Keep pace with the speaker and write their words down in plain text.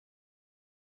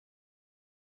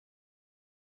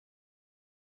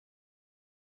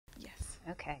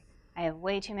Okay, I have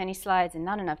way too many slides and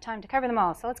not enough time to cover them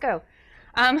all, so let's go.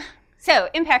 So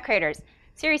impact craters.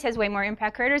 Ceres has way more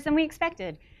impact craters than we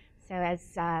expected. So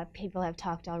as people have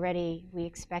talked already, we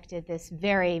expected this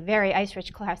very, very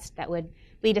ice-rich crust that would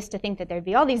lead us to think that there'd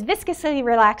be all these viscously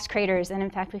relaxed craters, and in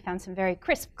fact we found some very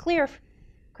crisp, clear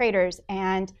craters,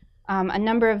 and a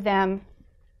number of them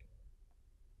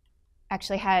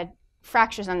actually had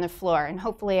fractures on the floor, and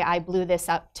hopefully I blew this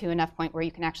up to enough point where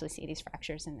you can actually see these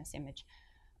fractures in this image.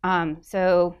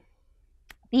 So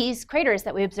these craters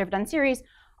that we observed on Ceres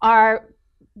are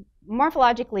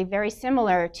morphologically very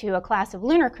similar to a class of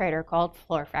lunar crater called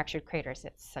floor fractured craters.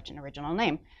 It's such an original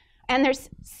name. And there's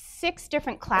 6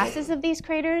 different classes of these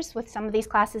craters, with some of these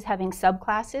classes having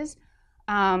subclasses.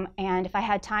 And if I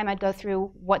had time, I'd go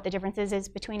through what the differences is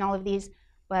between all of these.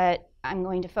 But I'm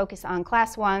going to focus on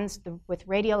class 1s with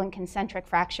radial and concentric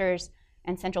fractures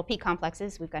and central peak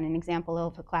complexes. We've got an example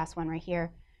of a class 1 right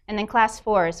here. And then class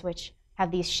 4s, which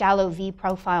have these shallow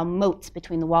V-profile moats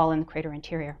between the wall and the crater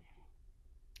interior.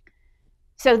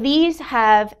 So these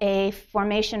have a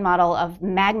formation model of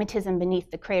magmatism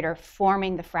beneath the crater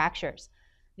forming the fractures.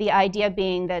 The idea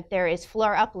being that there is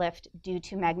floor uplift due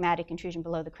to magmatic intrusion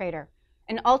below the crater.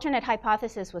 An alternate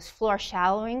hypothesis was floor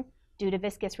shallowing due to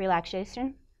viscous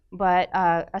relaxation, but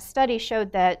a study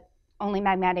showed that only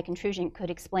magmatic intrusion could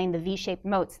explain the V-shaped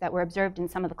moats that were observed in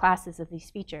some of the classes of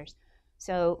these features.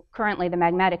 So currently the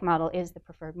magmatic model is the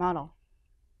preferred model.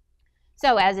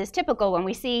 So as is typical, when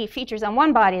we see features on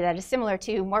one body that is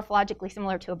morphologically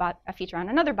similar to a feature on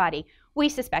another body, we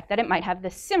suspect that it might have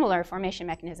this similar formation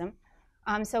mechanism.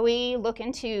 So we look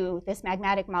into this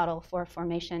magmatic model for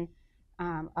formation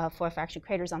of floor fractured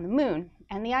craters on the moon.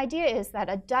 And the idea is that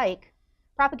a dike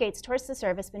propagates towards the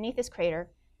surface beneath this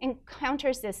crater,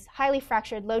 encounters this highly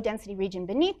fractured low-density region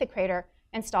beneath the crater,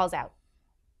 and stalls out.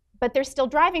 But there's still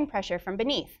driving pressure from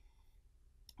beneath.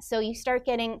 So you start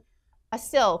getting a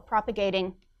sill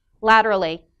propagating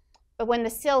laterally. But when the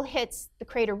sill hits the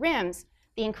crater rims,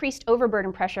 the increased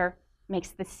overburden pressure makes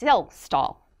the sill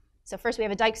stall. So first we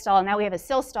have a dike stall, and now we have a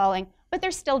sill stalling, but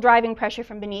there's still driving pressure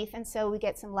from beneath, and so we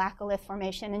get some laccolith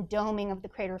formation and doming of the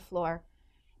crater floor.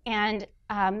 And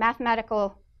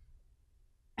mathematical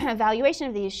evaluation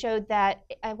of these showed that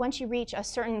once you reach a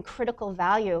certain critical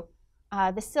value,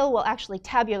 the sill will actually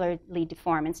tabularly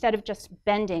deform. Instead of just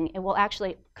bending, it will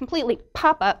actually completely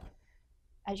pop up,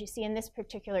 as you see in this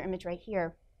particular image right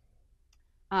here,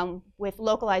 with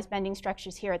localized bending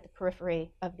structures here at the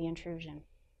periphery of the intrusion.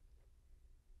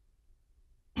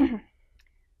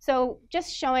 So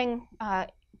just showing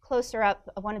closer up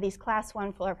one of these class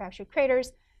 1 floor fractured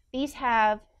craters, these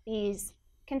have these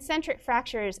concentric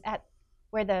fractures at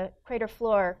where the crater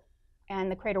floor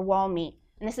and the crater wall meet.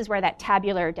 And this is where that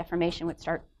tabular deformation would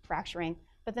start fracturing.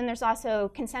 But then there's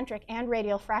also concentric and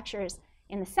radial fractures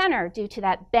in the center due to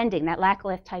that bending, that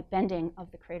laccolith type bending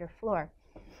of the crater floor.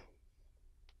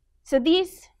 So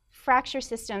these fracture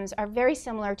systems are very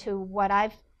similar to what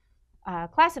I've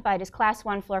classified as class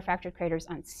 1 floor fractured craters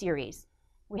on Ceres.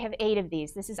 We have 8 of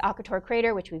these. This is Akator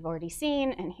crater, which we've already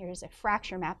seen, and here's a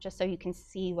fracture map just so you can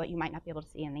see what you might not be able to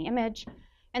see in the image.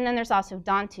 And then there's also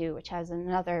Dantu, which has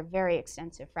another very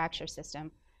extensive fracture system.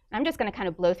 And I'm just going to kind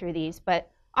of blow through these,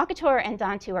 but Akator and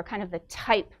Dantu are kind of the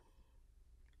type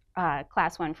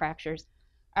class 1 fractures,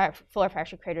 floor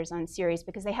fracture craters on Ceres,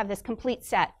 because they have this complete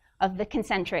set of the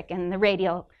concentric and the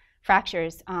radial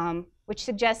fractures, which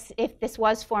suggests if this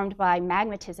was formed by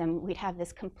magmatism, we'd have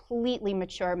this completely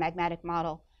mature magmatic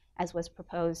model as was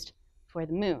proposed for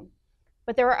the moon.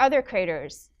 But there are other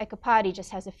craters. Ekapati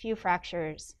just has a few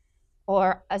fractures,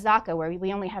 or Azaka, where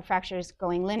we only have fractures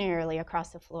going linearly across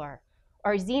the floor,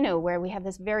 or Zeno, where we have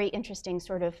this very interesting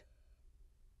sort of,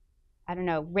 I don't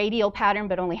know, radial pattern,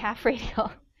 but only half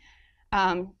radial.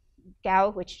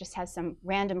 Gao, which just has some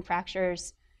random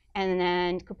fractures. And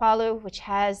then Kupalu, which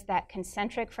has that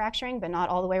concentric fracturing, but not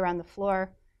all the way around the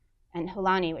floor. And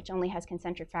Hulani, which only has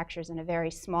concentric fractures in a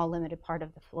very small, limited part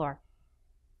of the floor.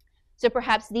 So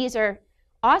perhaps these are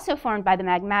also formed by the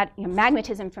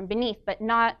magmatism from beneath, but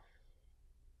not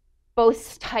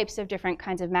both types of different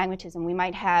kinds of magmatism. We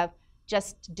might have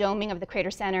just doming of the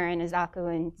crater center in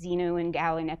Izaku and Zenu and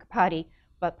Gao and Ekapati,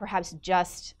 but perhaps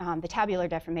just the tabular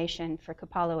deformation for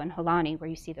Kupalu and Hulani, where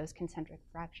you see those concentric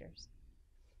fractures.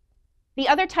 The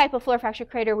other type of floor fracture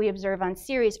crater we observe on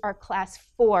Ceres are class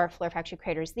 4 floor fracture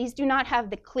craters. These do not have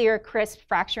the clear, crisp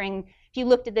fracturing. If you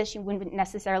looked at this, you wouldn't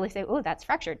necessarily say, oh, that's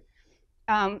fractured.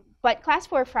 But class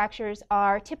 4 fractures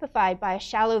are typified by a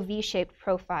shallow V-shaped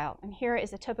profile. And here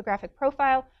is a topographic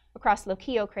profile across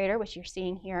Lochio crater, which you're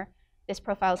seeing here. This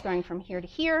profile is going from here to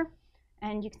here.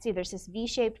 And you can see there's this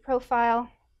V-shaped profile.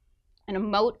 and a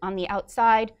moat on the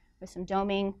outside with some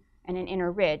doming and an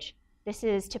inner ridge. This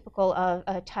is typical of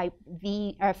a type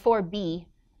V or 4b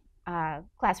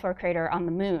class 4 crater on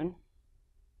the moon.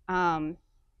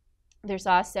 There's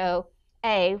also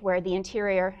A, where the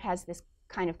interior has this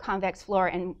kind of convex floor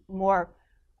and more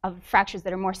of fractures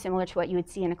that are more similar to what you would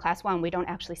see in a class 1. We don't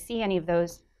actually see any of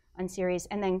those on Ceres.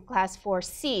 And then class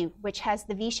 4C, which has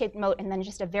the V-shaped moat and then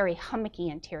just a very hummocky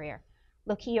interior.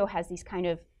 Loquillo has these kind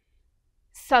of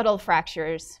subtle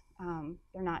fractures.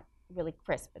 They're not really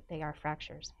crisp, but they are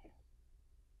fractures.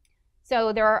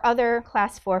 So there are other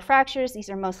class 4 fractures. These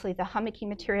are mostly the hummocky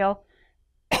material,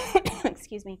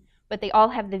 excuse me, but they all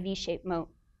have the V-shaped moat.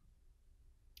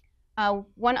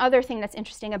 One other thing that's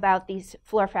interesting about these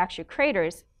floor fracture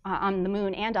craters on the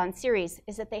moon and on Ceres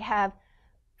is that they have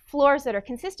floors that are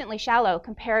consistently shallow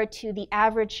compared to the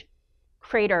average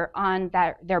crater on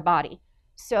their body.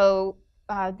 So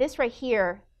this right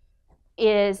here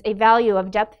is a value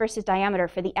of depth versus diameter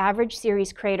for the average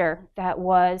Ceres crater that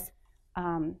was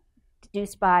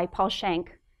deduced by Paul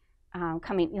Schenck,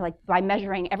 by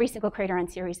measuring every single crater on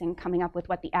Ceres and coming up with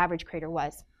what the average crater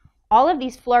was. All of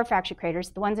these floor fracture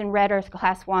craters, the ones in red are the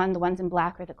class 1, the ones in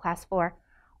black are the class 4,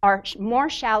 are more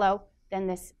shallow than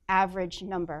this average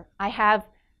number. I have,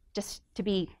 just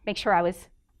to make sure I was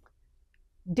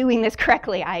doing this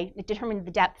correctly, I determined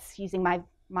the depths using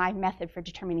my method for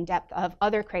determining depth of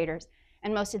other craters,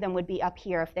 and most of them would be up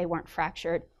here if they weren't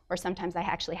fractured, or sometimes I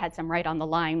actually had some right on the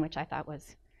line, which I thought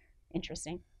was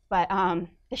interesting. But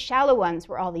the shallow ones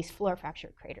were all these floor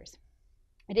fracture craters.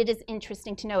 And it is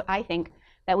interesting to note, I think,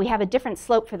 that we have a different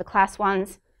slope for the class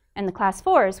 1s and the class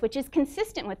 4s, which is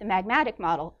consistent with the magmatic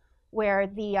model, where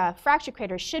the fracture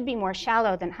craters should be more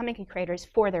shallow than hummocky craters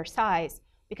for their size,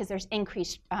 because there's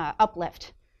increased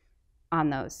uplift on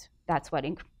those. That's what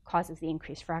causes the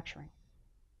increased fracturing.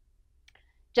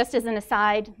 Just as an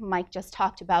aside, Mike just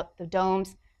talked about the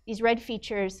domes. These red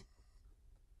features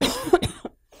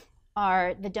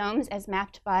are the domes as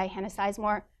mapped by Hannah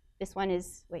Sizemore. This one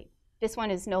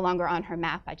is no longer on her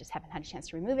map. I just haven't had a chance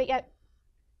to remove it yet.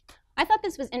 I thought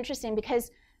this was interesting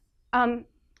because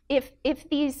if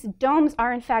these domes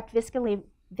are in fact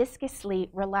viscously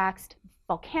relaxed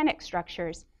volcanic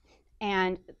structures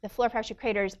and the floor fracture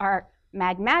craters are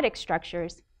magmatic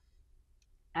structures,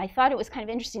 I thought it was kind of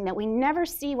interesting that we never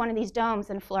see one of these domes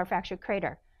in a floor fracture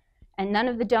crater. And none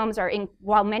of the domes are in,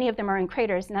 while many of them are in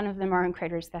craters, none of them are in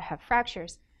craters that have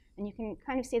fractures. And you can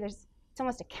kind of see it's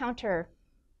almost a counter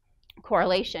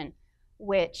correlation,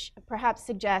 which perhaps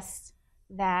suggests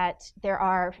that there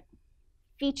are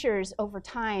features over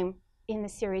time in the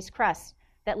Ceres crust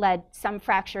that led some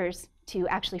fractures to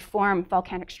actually form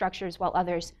volcanic structures while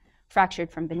others fractured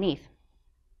from beneath.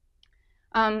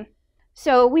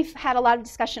 So we've had a lot of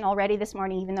discussion already this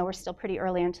morning, even though we're still pretty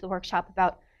early into the workshop,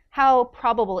 about how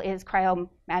probable is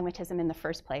cryomagnetism in the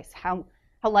first place? How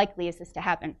likely is this to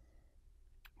happen?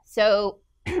 So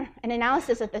an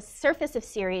analysis of the surface of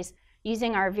Ceres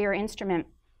using our VIR instrument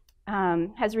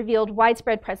has revealed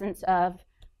widespread presence of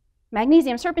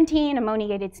magnesium serpentine,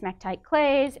 ammoniated smectite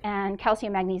clays, and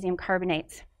calcium magnesium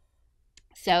carbonates.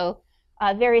 So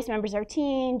various members of our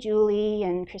team, Julie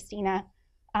and Christina,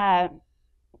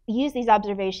 use these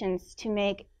observations to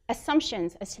make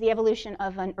assumptions as to the evolution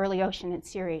of an early ocean in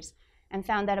Ceres, and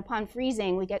found that upon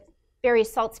freezing, we get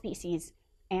various salt species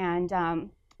and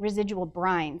residual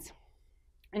brines.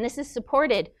 And this is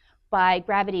supported by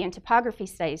gravity and topography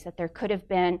studies that there could have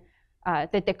been,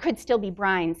 that there could still be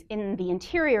brines in the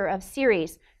interior of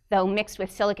Ceres, though mixed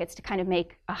with silicates to kind of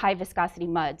make a high viscosity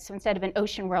mud. So instead of an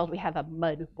ocean world, we have a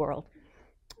mud world.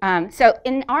 So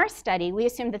in our study, we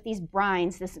assumed that these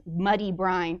brines, this muddy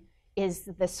brine, is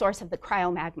the source of the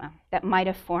cryomagma that might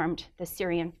have formed the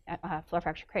Cerean floor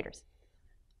fracture craters.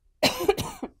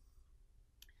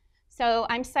 So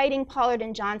I'm citing Pollard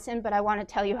and Johnson, but I want to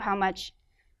tell you how much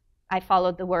I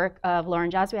followed the work of Lauren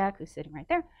Joswiak, who's sitting right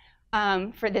there,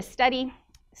 for this study.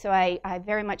 So I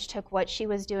very much took what she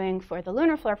was doing for the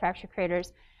lunar floor fracture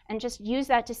craters and just used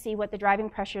that to see what the driving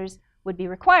pressures would be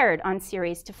required on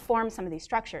Ceres to form some of these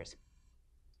structures.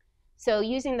 So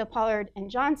using the Pollard and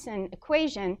Johnson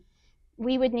equation,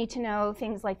 we would need to know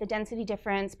things like the density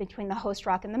difference between the host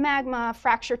rock and the magma,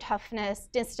 fracture toughness,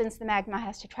 distance the magma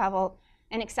has to travel,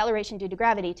 and acceleration due to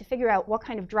gravity to figure out what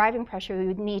kind of driving pressure we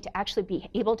would need to actually be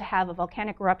able to have a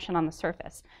volcanic eruption on the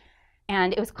surface.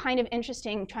 And it was kind of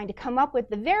interesting trying to come up with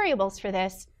the variables for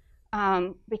this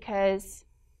because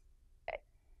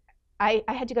I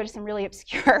had to go to some really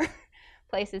obscure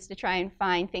places to try and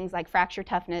find things like fracture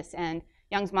toughness and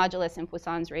Young's modulus and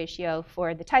Poisson's ratio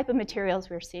for the type of materials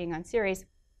we were seeing on Ceres.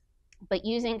 But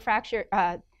using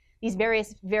these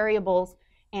various variables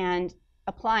and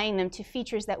applying them to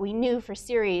features that we knew for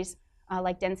Ceres,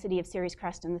 like density of Ceres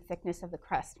crust and the thickness of the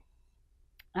crust.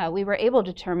 We were able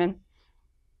to determine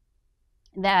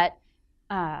that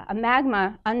a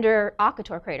magma under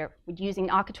Akator crater, using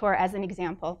Akator as an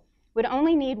example, would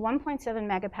only need 1.7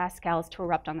 megapascals to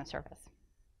erupt on the surface.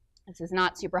 This is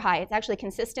not super high. It's actually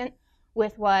consistent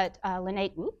with what Lene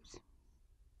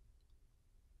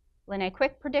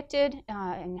Quick predicted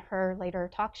in her later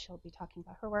talk. She'll be talking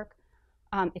about her work.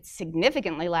 It's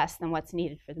significantly less than what's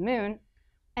needed for the moon,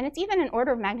 and it's even an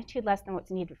order of magnitude less than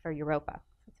what's needed for Europa.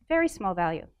 It's a very small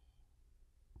value.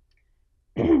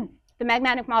 The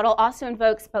magmatic model also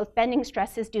invokes both bending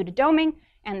stresses due to doming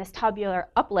and this tabular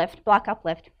uplift, block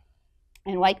uplift.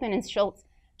 And Weichmann and Schultz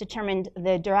determined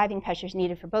the deriving pressures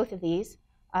needed for both of these.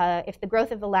 If the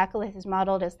growth of the laccolith is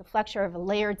modeled as the flexure of a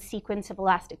layered sequence of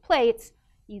elastic plates,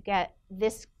 you get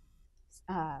this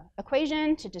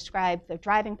equation to describe the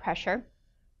driving pressure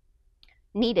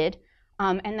needed.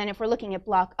 And then if we're looking at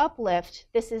block uplift,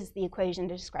 this is the equation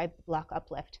to describe the block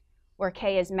uplift, where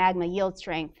K is magma yield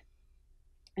strength,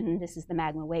 and this is the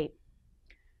magma weight.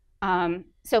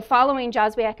 So following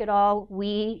Jozwiak et al.,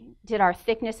 we did our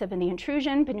thickness of the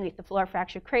intrusion beneath the floor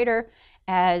fractured crater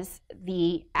as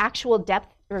the actual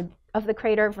depth of the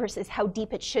crater versus how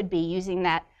deep it should be, using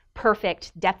that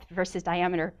perfect depth versus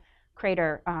diameter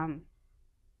crater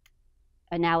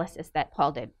analysis that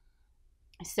Paul did.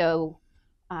 So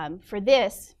for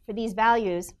these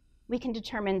values, we can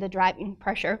determine the driving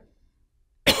pressure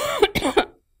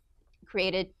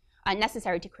created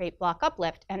necessary to create block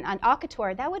uplift. And on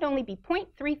Akator, that would only be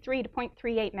 0.33 to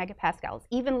 0.38 megapascals,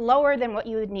 even lower than what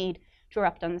you would need to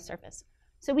erupt on the surface.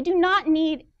 So we do not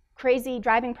need crazy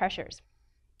driving pressures.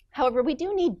 However, we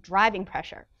do need driving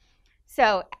pressure.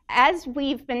 So as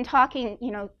we've been talking,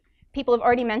 people have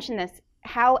already mentioned this,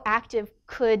 how active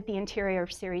could the interior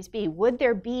of Ceres be? Would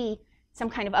there be some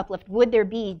kind of uplift? Would there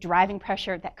be driving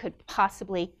pressure that could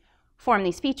possibly form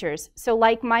these features? So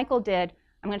like Michael did,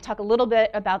 I'm going to talk a little bit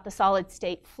about the solid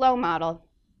state flow model,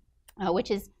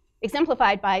 which is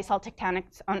exemplified by salt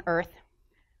tectonics on Earth.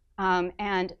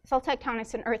 And salt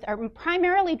tectonics on Earth are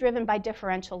primarily driven by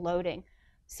differential loading.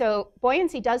 So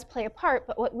buoyancy does play a part,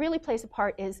 but what really plays a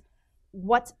part is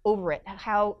what's over it.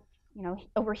 How,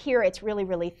 over here it's really,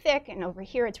 really thick, and over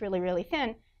here it's really, really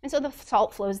thin. And so the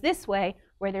salt flows this way,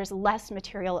 where there's less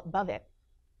material above it.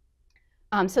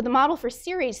 So the model for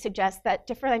Ceres suggests that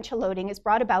differential loading is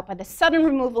brought about by the sudden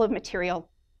removal of material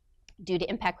due to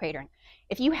impact cratering.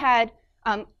 If you had,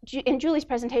 in Julie's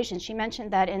presentation, she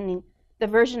mentioned that in the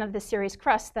version of the Ceres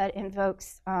crust that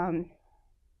invokes, oh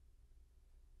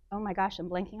my gosh, I'm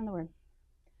blanking on the word.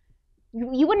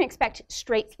 You wouldn't expect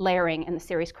straight layering in the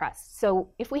Ceres crust. So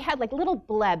if we had like little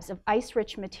blebs of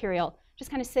ice-rich material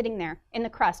just kind of sitting there in the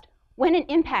crust, when an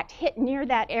impact hit near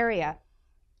that area,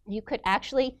 you could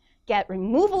actually get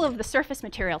removal of the surface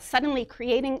material, suddenly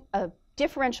creating a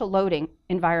differential loading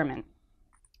environment,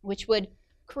 which would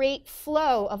create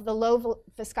flow of the low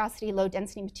viscosity, low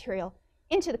density material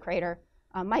into the crater.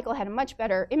 Michael had a much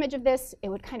better image of this. It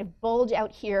would kind of bulge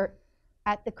out here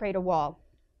at the crater wall.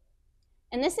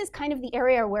 And this is kind of the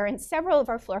area where in several of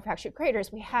our floor fractured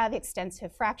craters, we have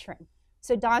extensive fracturing.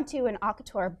 So Dantu and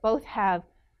Akator both have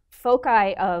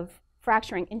foci of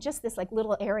fracturing in just this like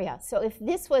little area. So if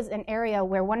this was an area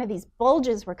where one of these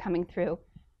bulges were coming through,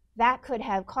 that could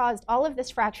have caused all of this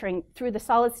fracturing through the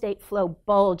solid state flow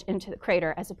bulge into the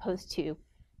crater, as opposed to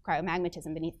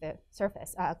cryomagnetism beneath the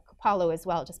surface. Capallo as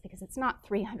well, just because it's not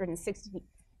 360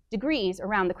 degrees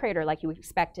around the crater like you would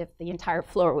expect if the entire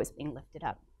floor was being lifted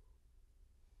up.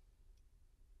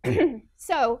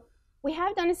 So we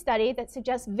have done a study that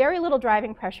suggests very little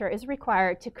driving pressure is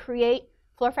required to create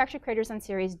floor fractured craters on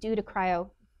Ceres due to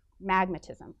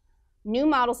cryomagnetism. New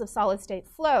models of solid-state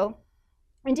flow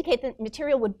indicate that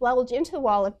material would bulge into the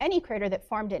wall of any crater that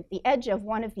formed at the edge of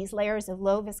one of these layers of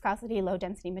low viscosity, low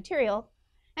density material.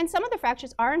 And some of the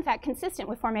fractures are in fact consistent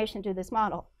with formation due to this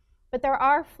model. But there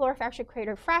are floor fractured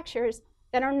crater fractures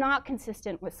that are not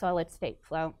consistent with solid-state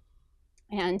flow.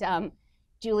 And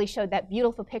Julie showed that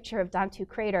beautiful picture of Dantu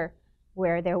crater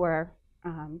where there were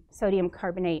sodium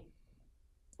carbonate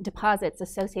deposits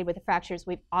associated with the fractures.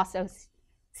 We've also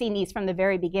seen these from the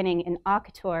very beginning in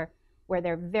Akator, where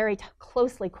they're very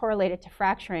closely correlated to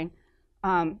fracturing.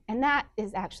 And that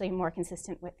is actually more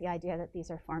consistent with the idea that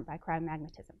these are formed by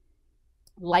cryomagnetism.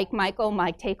 Like Michael,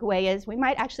 my takeaway is we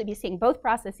might actually be seeing both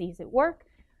processes at work,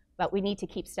 but we need to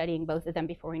keep studying both of them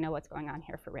before we know what's going on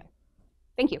here for real.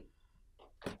 Thank you.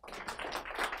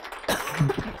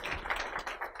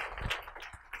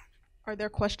 Are there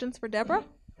questions for Debra?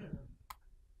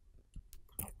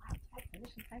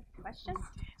 Question?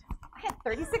 I had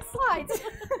 36 slides.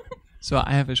 So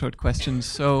I have a short question.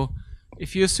 So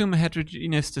if you assume a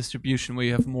heterogeneous distribution where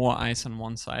you have more ice on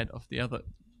one side of the other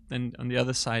than on the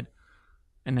other side,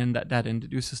 and then that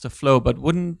introduces the flow, but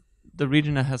wouldn't the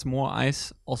region that has more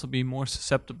ice also be more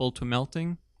susceptible to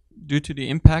melting due to the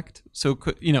impact? So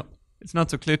it's not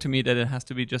so clear to me that it has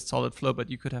to be just solid flow, but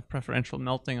you could have preferential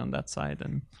melting on that side.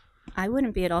 And I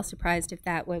wouldn't be at all surprised if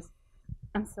that was,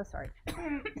 I'm so sorry,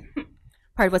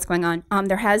 part of what's going on.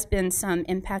 There has been some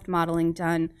impact modeling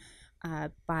done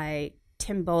by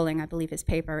Tim Bowling. I believe his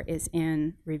paper is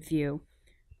in review,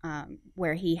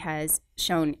 where he has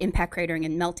shown impact cratering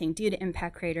and melting due to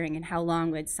impact cratering, and how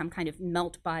long would some kind of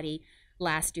melt body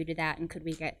last due to that, and could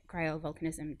we get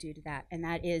cryovolcanism due to that? And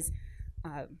that is,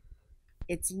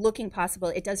 it's looking possible.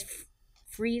 It does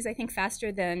freeze, I think,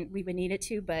 faster than we would need it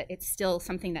to, but it's still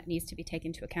something that needs to be taken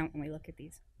into account when we look at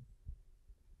these.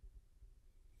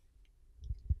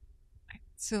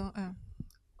 So,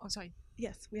 oh, sorry.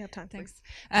 Yes, we have time. Thanks.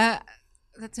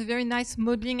 That's a very nice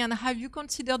modeling. And have you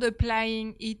considered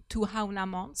applying it to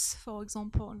Haunamans, for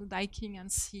example, the diking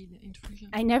and seed intrusion?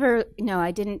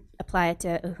 I didn't apply it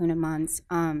to Haunamans.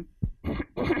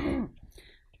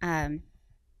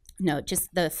 No,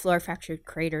 just the floor fractured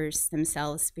craters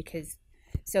themselves, because,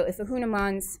 so if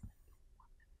Haunamans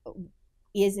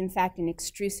is in fact an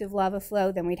extrusive lava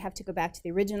flow, then we'd have to go back to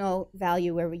the original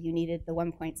value where you needed the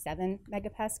 1.7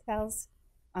 megapascals,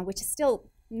 which is still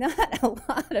not a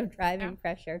lot of driving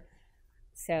pressure.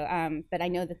 So, but I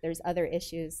know that there's other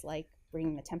issues like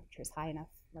bringing the temperatures high enough,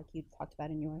 like you talked about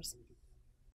in yours.